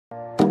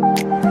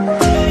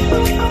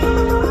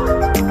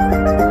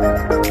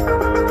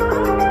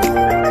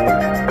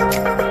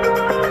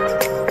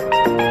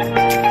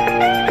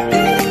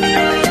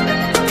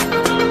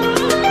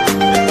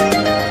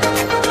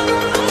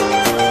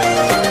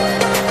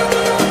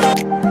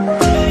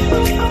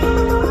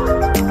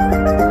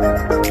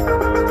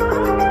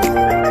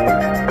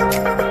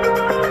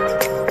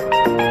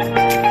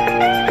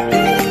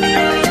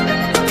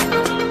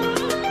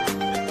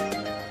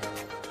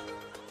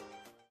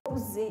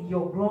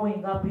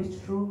growing up is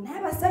true.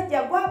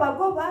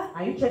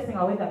 Are you chasing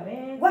away the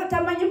men? You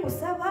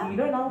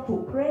don't know how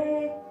to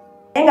pray.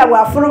 Enga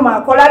bwafuluma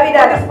akola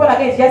birala.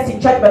 This just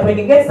in church, but when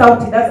he gets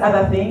out, he does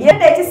other things.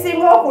 Yende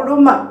ekisinga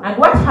okuluma. And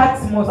what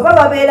hurts most? Oba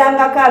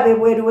babeerangako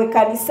ab'ebweru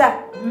w'ekkanisa.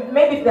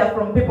 Maybe they are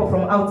from people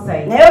from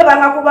outside. Naye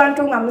obanga ku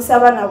bantu nga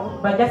musaba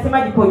nabo. But just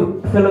imagine who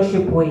you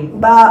fellowship with.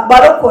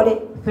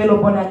 Balokole. Fellow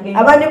born again.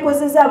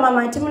 Abandikuziza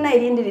mama nti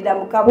munayirindirira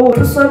mukabo.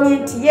 Tusomye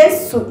nti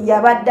Yesu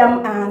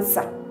yabaddamu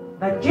ansa.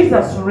 That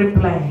Jesus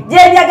replied.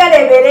 Gye njagala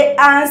ebeere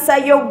ansa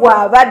yo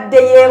gw'abadde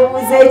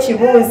yeebuuza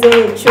ekibuuzo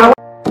ekyo.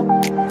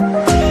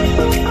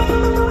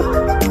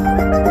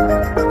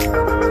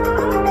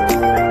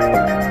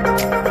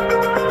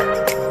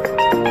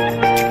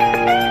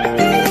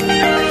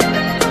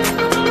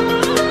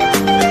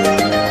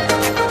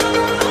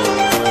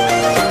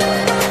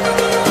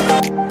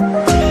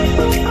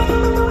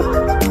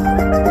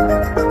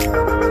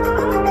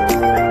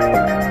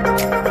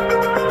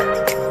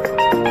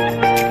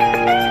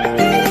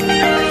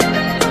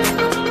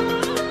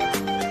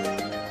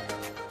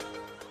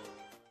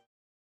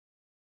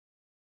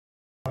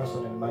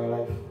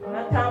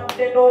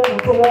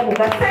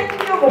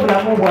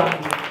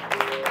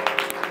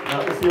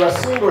 Now, if you are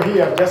single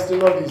here, just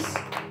know this.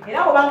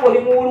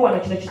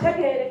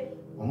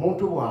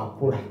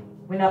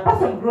 When a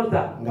person grows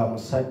up,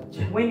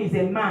 when he's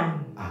a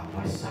man,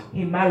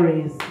 he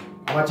marries.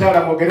 Ladies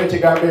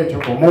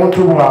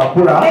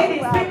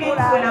speaking,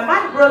 when a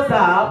man grows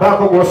up, when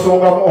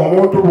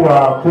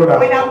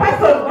a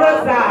person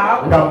grows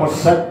up, when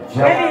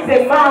he's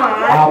a man,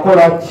 what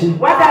does he do?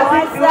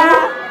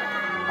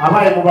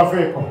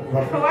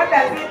 What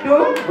does he do?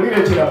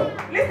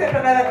 Listen to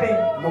another thing.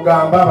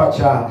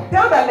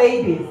 Tell the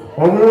ladies.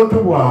 When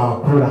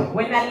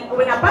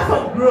a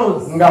person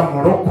grows,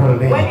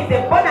 when he's a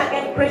born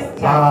again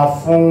Christian,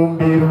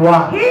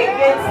 he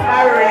gets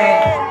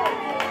married.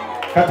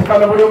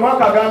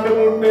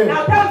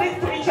 Now tell this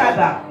to each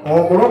other. A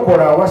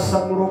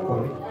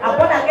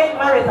born again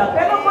marries a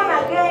fellow born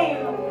again.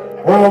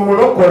 A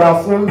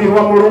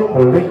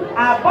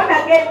born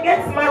again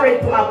gets married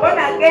to a born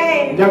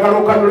again.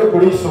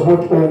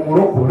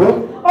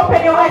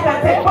 Open your eyes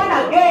and say born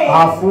again.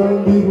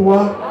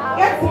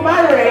 Gets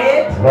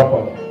married to a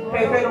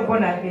fellow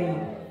born again.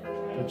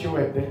 It's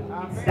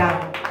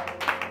done.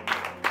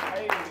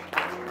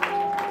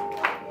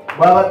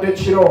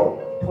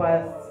 It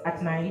was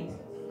at night.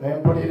 I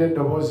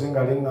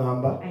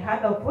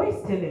heard a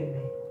voice telling me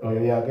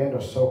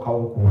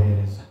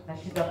that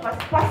she's the first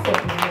person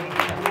to minister.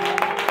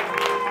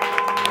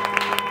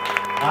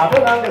 I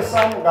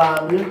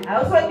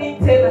also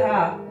didn't tell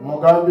her.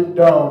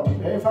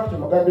 In fact,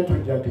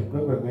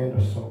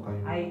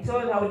 I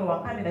told her when we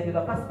were coming that you're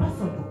the first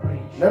person to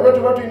preach.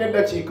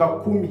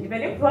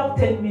 Even if we have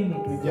 10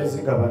 minutes,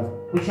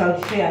 we shall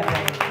share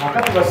them.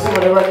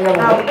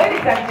 Now,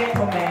 ladies and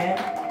gentlemen,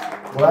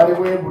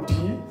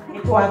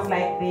 it was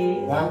like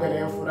this. I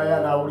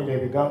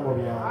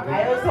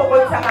also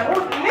got someone who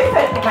would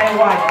listen to my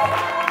words.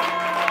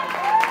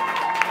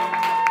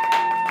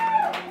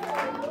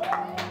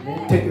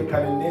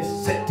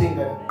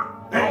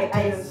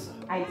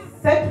 I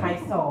set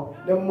myself.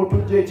 Then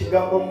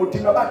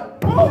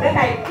I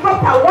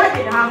dropped a word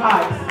in her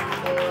heart.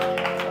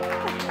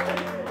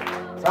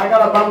 I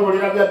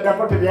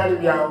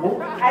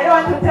don't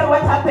want to tell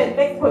what happened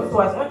next because it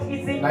was not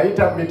easy.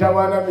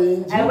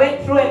 I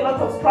went through a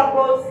lot of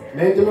struggles.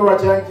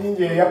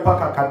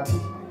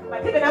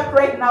 But even up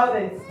right now,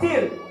 then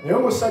still.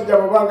 But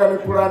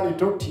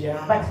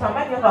for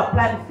man, you have a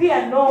plan.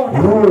 Fear no.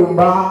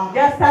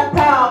 Just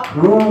attack.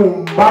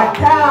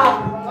 Attack.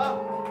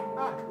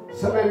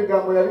 She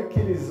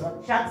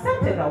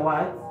accepted the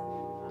words.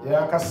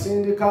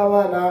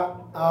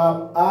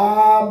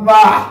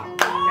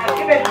 I've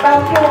given back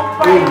to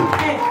 5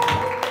 kids.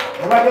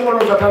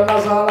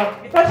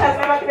 Because she has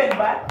never given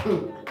back.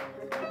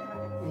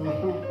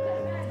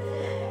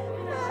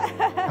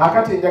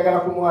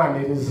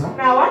 Now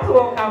I want to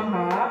welcome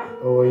her.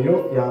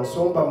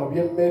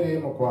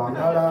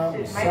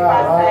 She's my first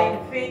time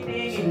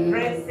feeding, in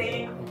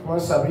dressing,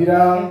 in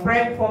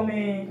praying for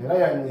me.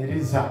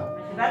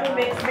 That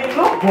makes me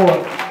look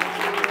good.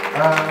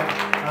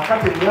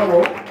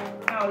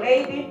 Now,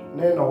 lady,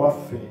 this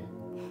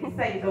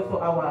side is also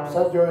ours.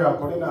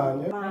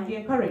 And you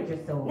encourage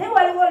yourself.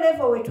 And there's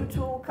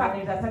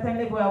a certain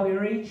level where we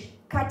reach.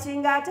 When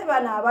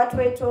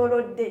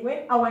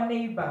our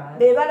neighbors,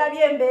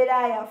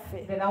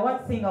 then I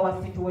want to sing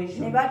our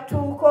situation.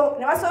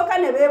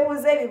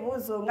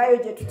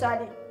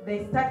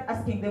 They start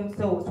asking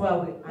themselves where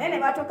we are.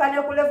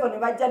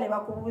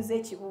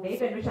 They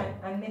even reach a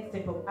next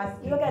step of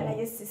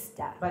asking,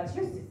 sister, but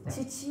your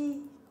sister,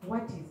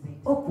 what is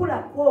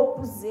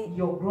it?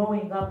 Your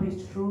growing up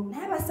is true.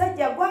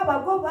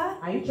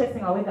 Are you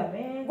chasing away the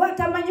men?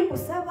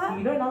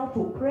 You don't know how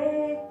to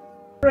pray.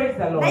 Praise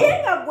the Lord.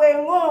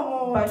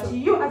 But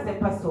you as a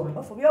person,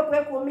 you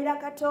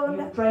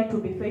try to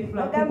be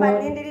faithful to God. I'm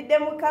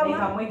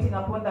waiting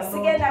upon the Lord.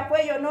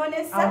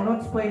 I'll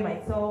not spoil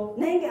myself.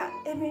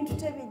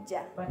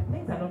 But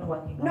things are not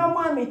working out.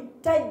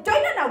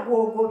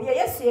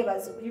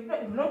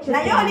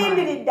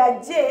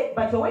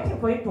 But you're waiting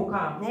for him to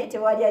come.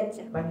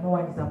 But no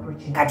one is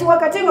approaching.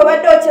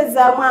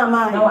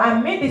 Now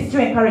amid this,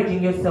 you're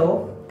encouraging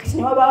yourself.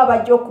 Now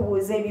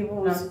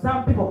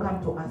some people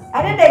come to us.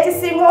 And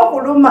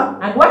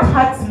what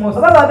hurts most,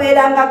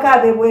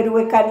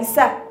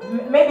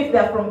 maybe they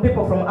are from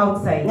people from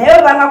outside.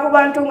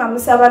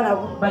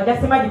 But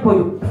just imagine who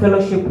you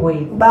fellowship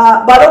with.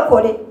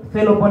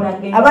 Fellow born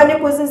again.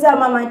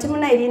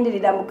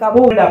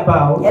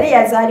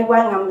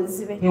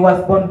 He was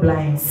born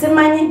blind. The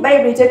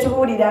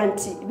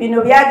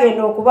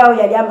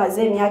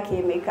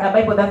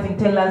Bible doesn't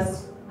tell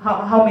us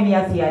how many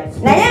years he had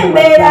spent.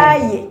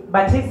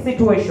 But his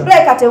situation, it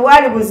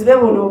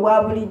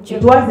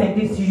wasn't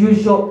this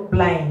usual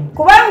blind.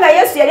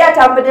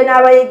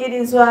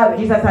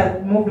 Jesus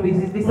had moved with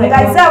his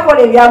disciples.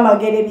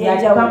 He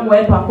had come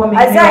well performing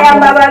miracles.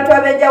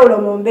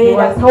 He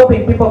was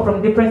helping people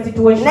from different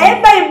situations.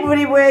 When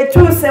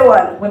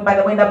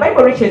the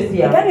Bible reaches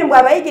here, that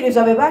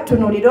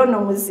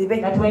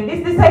when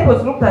these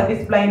disciples looked at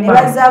this blind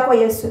man,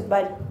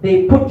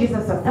 they put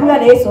Jesus aside.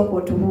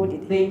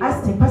 They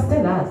asked him,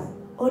 Pastor,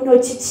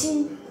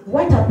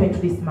 what happened to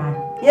this man?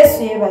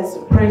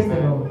 Praise the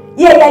Lord.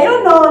 Is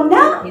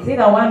he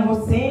the one who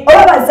sinned?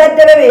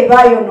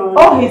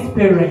 Or his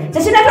parents?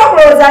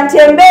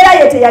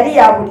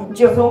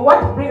 So what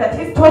brings that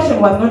his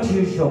situation was not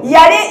usual?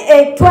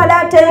 It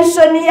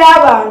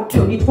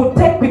could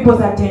take people's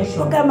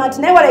attention. And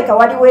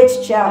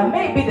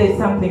maybe there's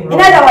something wrong.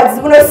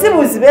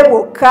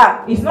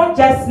 It's not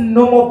just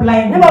normal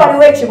blindness.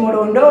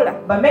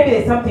 But maybe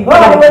there's something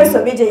wrong.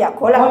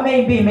 Or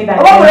maybe he made an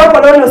error.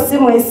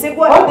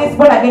 All this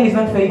born again is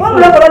not faithful.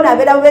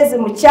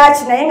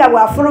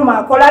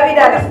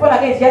 This born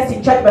again is just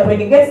in church, but when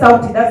he gets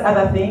out, he does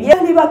other things. They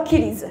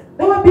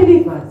were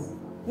believers.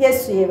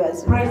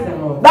 Praise the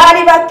Lord.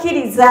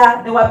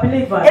 They were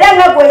believers.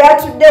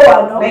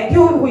 Like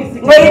you who is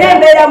sitting there,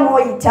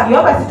 you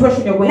have a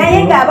situation you're going through.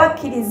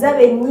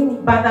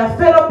 But the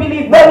fellow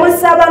believer,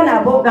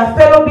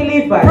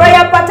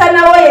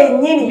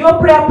 your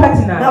prayer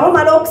partner,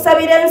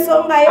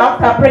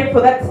 after praying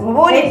for that issue,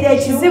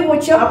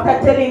 after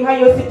telling her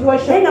your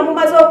situation,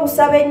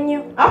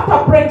 after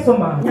praying so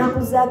much,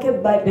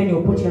 then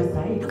you put your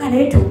side. You can't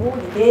even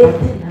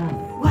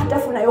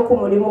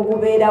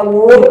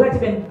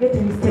get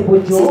any stable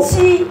job.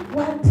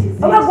 What is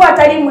it? Oh,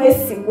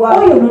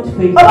 you're not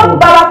faithful.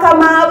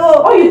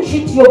 Oh, you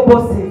cheat your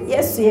bosses.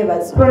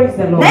 Praise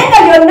the Lord.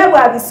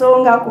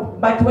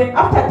 But when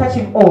after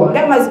touching all,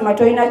 there's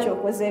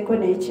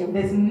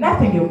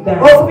nothing you've done.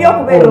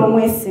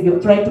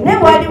 You've tried to do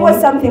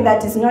something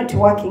that is not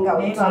working out.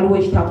 Praise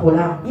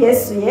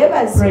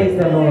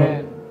the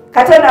Lord.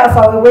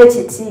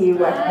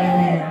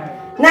 Amen.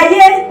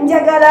 Naye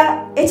njagala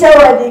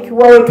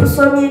ekyawandiikibwa we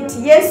tusomye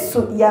nti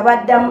Yesu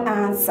yabaddamu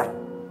ansa.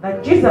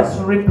 That Jesus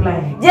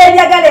replied. Je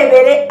njagala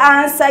ebeere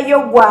ansa yo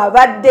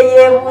gw'abadde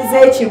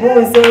yeebuuza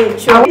ekibuuzo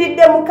ekyo.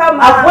 Awulidde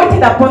Mukama.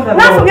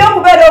 Nafubye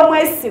okubeera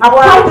omwesigwa.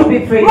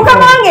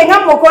 Mukama wange nga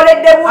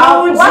mukoledde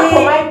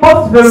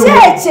bulungi.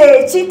 Ki ekyo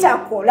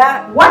ekitakola?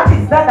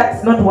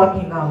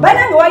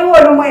 Bannange waliwo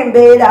olumu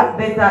embeera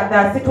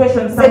ze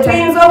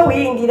tuyinza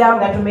okuyingiramu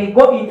nga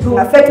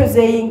ffe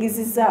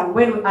tuzeeyingizizaamu.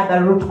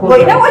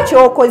 Olinawo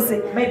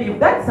ky'okoze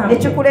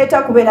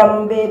ekikuleeta kubeera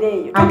mu mbeera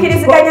eyo.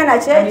 Tukkiriziganya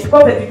nakyo ekyo.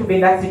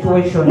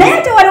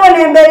 Naye tewaliwo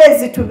n'embeera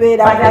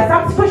ezitubeera. Bale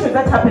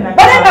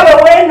nga bwe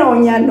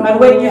weenoonya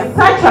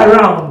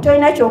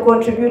tolina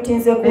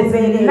ky'okontributinze ku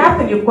mbeera eyo.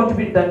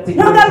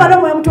 N'ogamba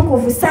n'Omwoyo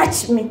Mutukuvu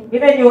search me.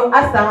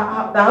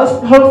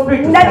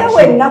 Ndage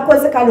bwe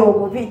nakoze kale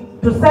obubi.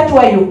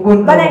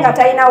 Bale nga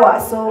talina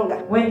waasonga.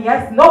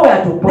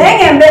 Naye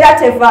ng'embeera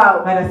tevaawo.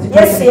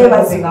 Yesu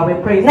yeebazibwa.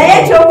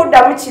 Naye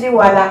eky'okuddamu kiri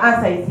wala.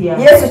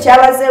 Yesu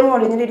kyabazeemu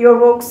olunyiriri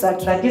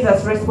olwokusatu.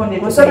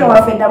 Musomi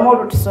waffe ddamu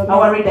olutusome.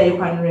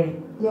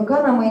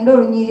 Yokaana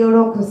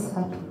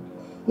 9:3.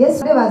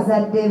 Yesu ne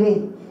bazadde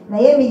be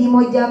naye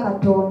emirimu gya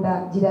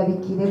Katonda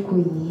girabikire ku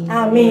ye.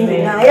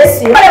 Amiina.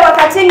 Yesu kale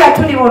wakati nga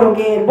tuli mu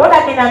lugendo.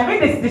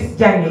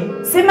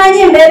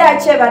 Simanyi mbeera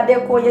ki ebadde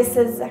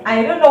ekwoyesezza.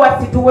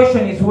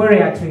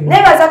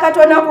 Neebaza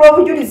Katonda ku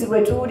lw'obujulizi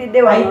bwe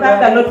tuwulidde wano.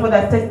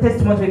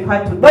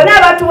 Bonna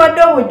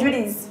abatuwadde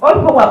obujulizi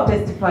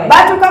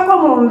baatukako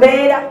mu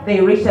mbeera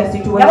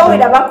nga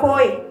bawera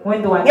bakooye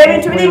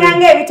ng'ebintu biringa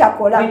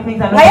ng'ebitakola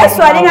nga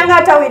Yesu alinga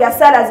ng'atawulira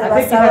ssala ze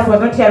basaba.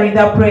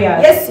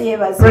 Yesu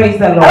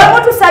yeebazibwa.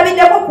 Abamu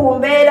tusabiddeko ku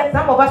mbeera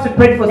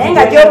naye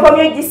nga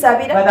gy'okomye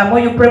ogisabira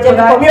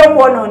gyebikomye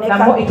okwonooneka,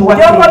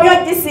 gy'okomye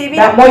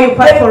ogisiibira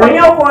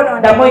gyebikomye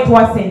okwonooneka.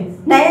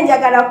 naye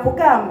njagala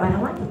kugamba But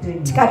I want to tell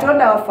you,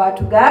 Katonda waffe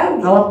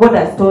atugambye our God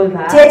has told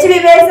us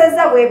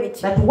kyekibibeezezza bwe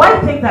biti that why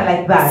things are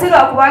like that, si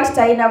lwakuba nti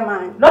talina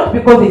maanyi not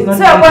because he's not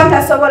si lwakuba nti mighty,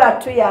 tasobola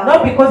tuyamba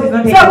not because he's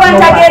not si able lwakuba to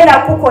nti help us, agenda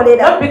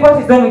kukolera not because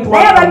he's going to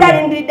work naye for abadde you,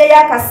 alindiriddeyo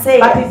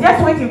akaseera but he's just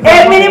waiting for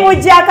emirimu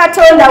gya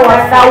katonda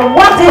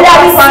waffe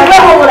girabisibwe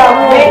mu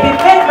bulamu may be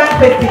made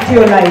manifest into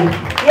your life.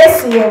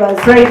 yesu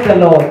yeebaza Praise the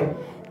Lord.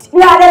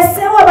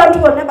 ng'aleseewo abantu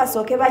bonna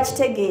basooke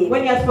bakitegeere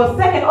When he has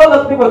forsaken all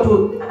those people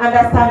to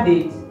understand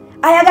it,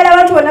 ayagala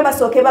abantu bonna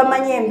basooke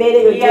bamanye embeera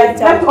eyo he has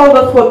gy'oyitamu left all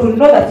those people to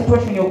know the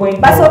situation you're going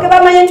through. basooke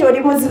bamanye nti oli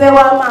muzibe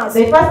w'amaaso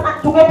They first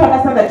to get to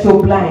understand that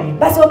you're blind.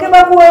 basooke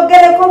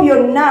bakwogereko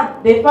byonna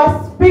They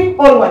first speak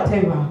all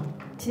whatever.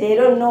 ti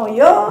leero nno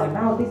oyo And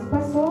now this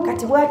person,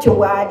 kati bw'atyo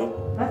bw'ali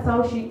that's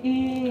how she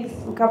is.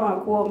 mukama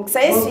akuwa omukisa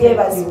yesu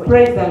yeebazibwe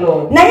Praise the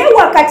Lord. naye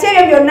wakati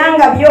ebyo byonna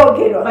nga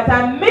byogerwa But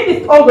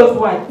amidst all those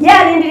words, ye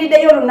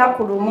alindiriddeyo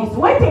olunaku lumu he's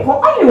waiting for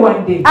only one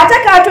day. ate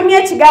kaatumye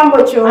ekigambo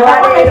And the moment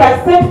kyolwaleero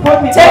has sent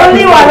forth his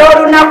teruli word, wala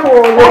olunaku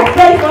olwo that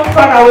day is not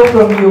far away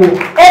from you.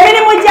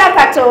 emirimu gya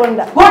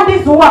katonda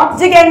God's works,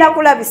 gigenda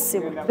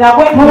kulabisibwa they are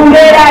going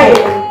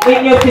to be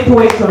in your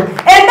situation.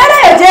 embeera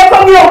eyo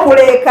gyekomye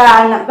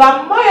okuleekaana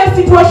The more your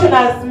situation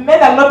has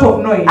made a lot of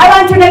noise,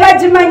 abantu ne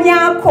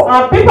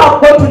bagimanyaako people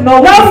have got to know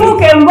it,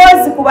 n'ofuuka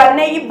emboozi ku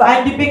baneiba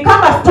and it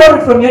become a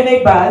story from your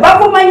neighbors.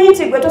 bakumanyi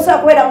nti gwe tosobola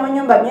kubeera mu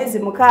nnyumba myezi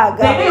 6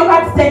 They know you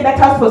can't stay in that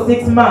house for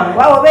 6 months.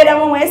 waawe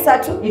obeeramu mu 3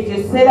 If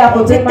you stay there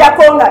for 3 months,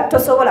 ekiddako nga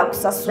tosobola the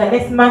kusasula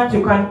next month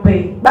you can't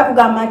pay.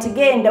 bakugamba nti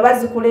genda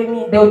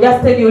bazikulemye They will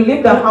just tell you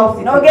leave the house.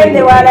 If you n'ogenda pay.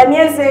 ewalala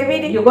myezi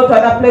 2 You go to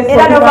other place for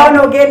era 2 novaawo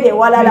months. n'ogenda You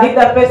ewalala leave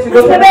that place, you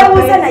go to ne another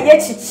beebuuza place. naye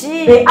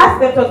kiki They ask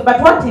themselves,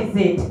 but what is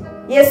it?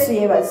 yesu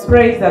yeebazibwe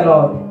Praise the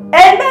Lord.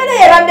 embeera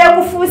ebadde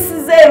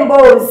ekufuusiza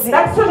emboozi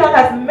That situation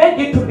has made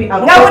you to be a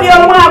nga buli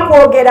omu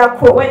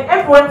akwogerako when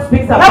everyone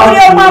speaks nga buli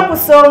omu about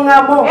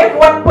akusongamu you,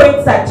 everyone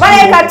points at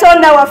naye you.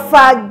 katonda waffe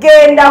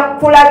agenda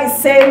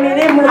kulabisa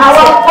emirimu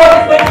Our God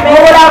is going to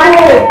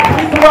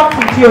make his work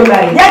into your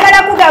life.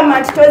 njagala kugamba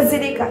nti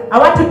tozirika I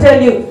want to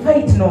tell you,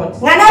 faith not.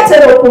 nga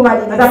naatera As I'm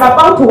okumaliriza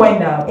about to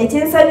wind up,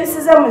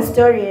 ekinsanyusiza mu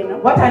sitori eno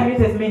what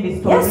amuses me in this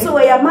story, yesu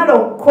we yamala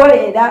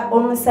okukolera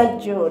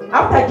omusajja ono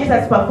after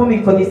Jesus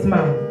performing for this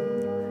man,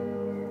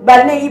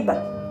 baneiba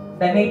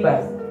the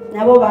neighbors,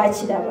 nabo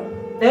baakiraba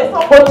they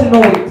also got to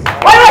know it.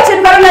 waliwo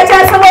ekintu kalona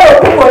kyasobola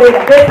okukolera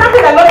There's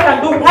something the Lord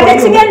can do nga for you.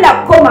 tekigenda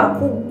kukoma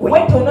ku ggwe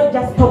When to not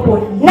just stop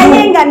on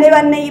naye you, nga ne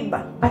baneiba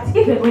but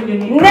even when you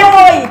need, ne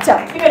wooyita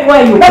even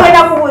where you bagenda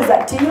are, kubuuza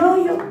ti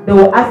yoyo they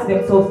will ask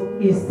themselves,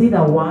 is he the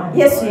one?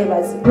 yesu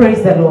yebazi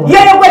Praise the Lord.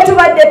 yoyo gwe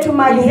tubadde Is he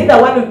tumanyi the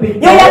one who's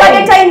been yoyo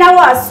abadde is talina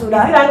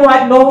waasula he the one who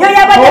had no yoyo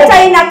abadde hope?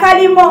 talina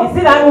kalimo Is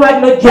he the one who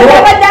had no joy? yoyo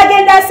abadde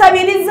agenda Is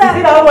asabiriza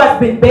he the one who has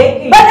been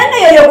begging? banene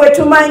yoyo gwe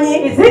tumanyi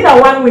Is he the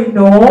one we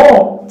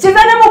know? kiva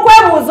ne mu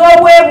kwebuuza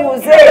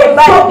obwebuuze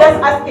Stop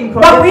just asking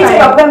from the bakuyite side.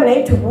 bakugambe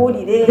naye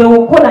tubuulire They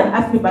will call and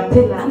ask me, but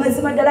tell us,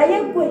 amazima ddala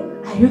yeggwe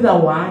are you the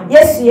one?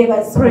 yesu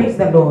yebazi Praise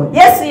the Lord.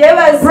 yesu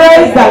yebazi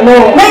Praise the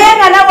Lord. naye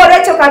nga nawe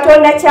olwekyo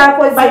katonda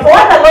kyakoze But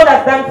what the Lord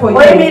has done for you,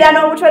 oyimirira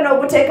n'omutwe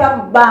n'oguteeka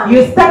mu bbanga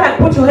you stand and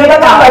put your head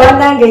bagamba up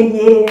bannange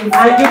yenze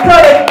and you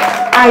tell them,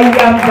 I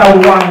am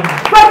the one.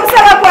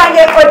 kwekusaba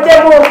kwange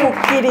oddemu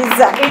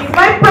okukkiriza It's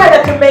my prayer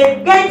that you may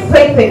gain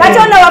faith again.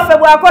 katonda waffe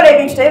bw'akola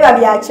ebintu tebiba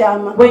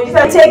byakyama When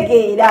Jesus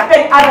tegeera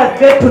even others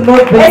get to know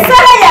them.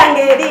 essaala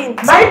yange eri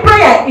nti My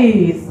prayer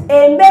is,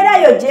 embeera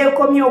yo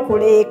gy'ekomye the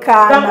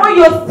okuleekaana more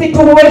your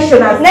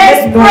situation has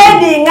made known,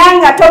 nespreadinga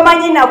nga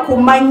tomanyi na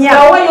kumanya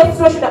the way your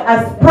situation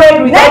has spread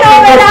naye without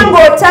n'obeera you noticing.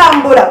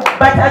 ng'otambula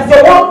But as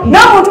you're walking,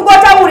 n'omuntu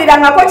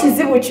gw'otawulirangako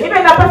kizibu kyo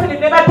even the person who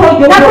never told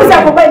you nakuza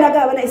about ku bali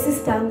nagamba naye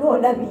sisita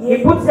ng'olabye he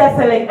puts us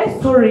like a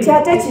story.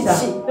 kyate sister.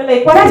 kiki They're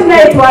like, what kati is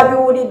naye it?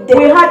 twabiwulidde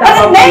We heard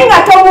about naye it. nga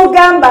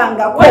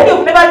tomugambangako When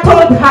you've never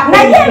told her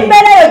naye anything,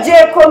 embeera yo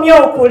gy'ekomye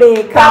the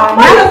okuleekaana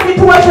more your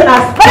situation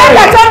has bale spread,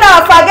 katonda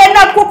waffe agenda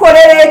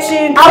kukukolera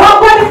ekintu our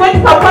God is going to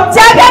perform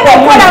kyagenda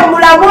something for okukola you. mu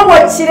mulamu bwo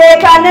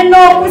kireekaane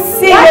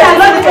n'okusinga What the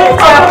Lord is going to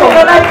perform in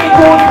your life, it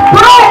will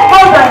grow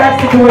more than that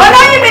situation.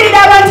 onooyimirira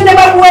abantu ne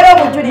bakuwera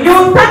obujulizi You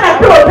stand and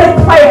people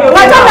testify of your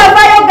nga God.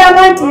 tonavaayo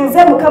ogamba nti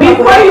nze mukama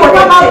Before you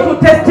come out to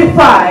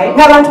testify,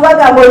 ng'abantu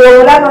bagamba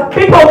oyo olaba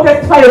people will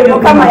testify of your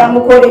mukama God.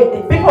 yamukoledde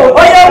People will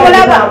oyo testify of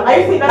omulaba your God. Are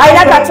you seeing that?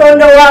 alina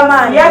katonda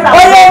ow'amaanyi Yes, I'm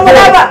oyo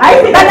omulaba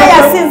saying that. bana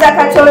yasinza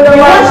katonda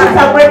You worship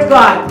ow'amaanyi a great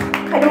God.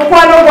 kati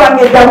mukwano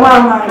gwange eddamu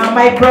amaanyi Now,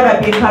 my brother,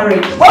 be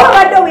encouraged. bw'oba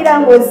badde owira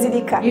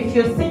ng'ozirika If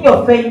you sing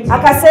your faint,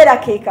 akaseera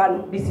ke kano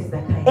this is the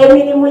time.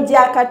 emirimu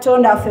gya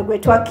katonda waffe gwe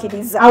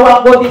twakkiriza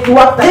Our God is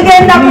work that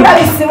gigenda is believed.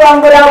 kulabisibwa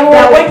mu bulamu They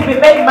are going to be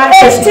made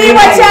manifest in your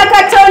ekitiibwa kya life.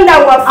 katonda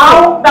waffe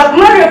The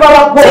glory of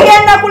our God is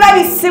kigenda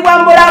kulabisibwa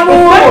mu bulamu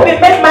going to be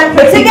made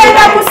manifest in your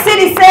kigenda life.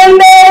 kusirisa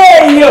embeera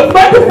eyo It's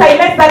going to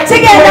silence that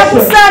kigenda situation.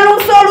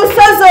 kusaanuusa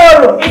olusozi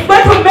olwo It's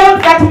going to melt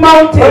that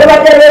mountain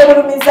olubadde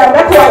lwegulumiza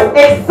that was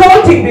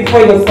exalting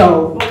before yourself.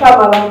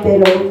 mukama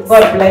bampeera omukisa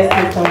God bless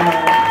you so much.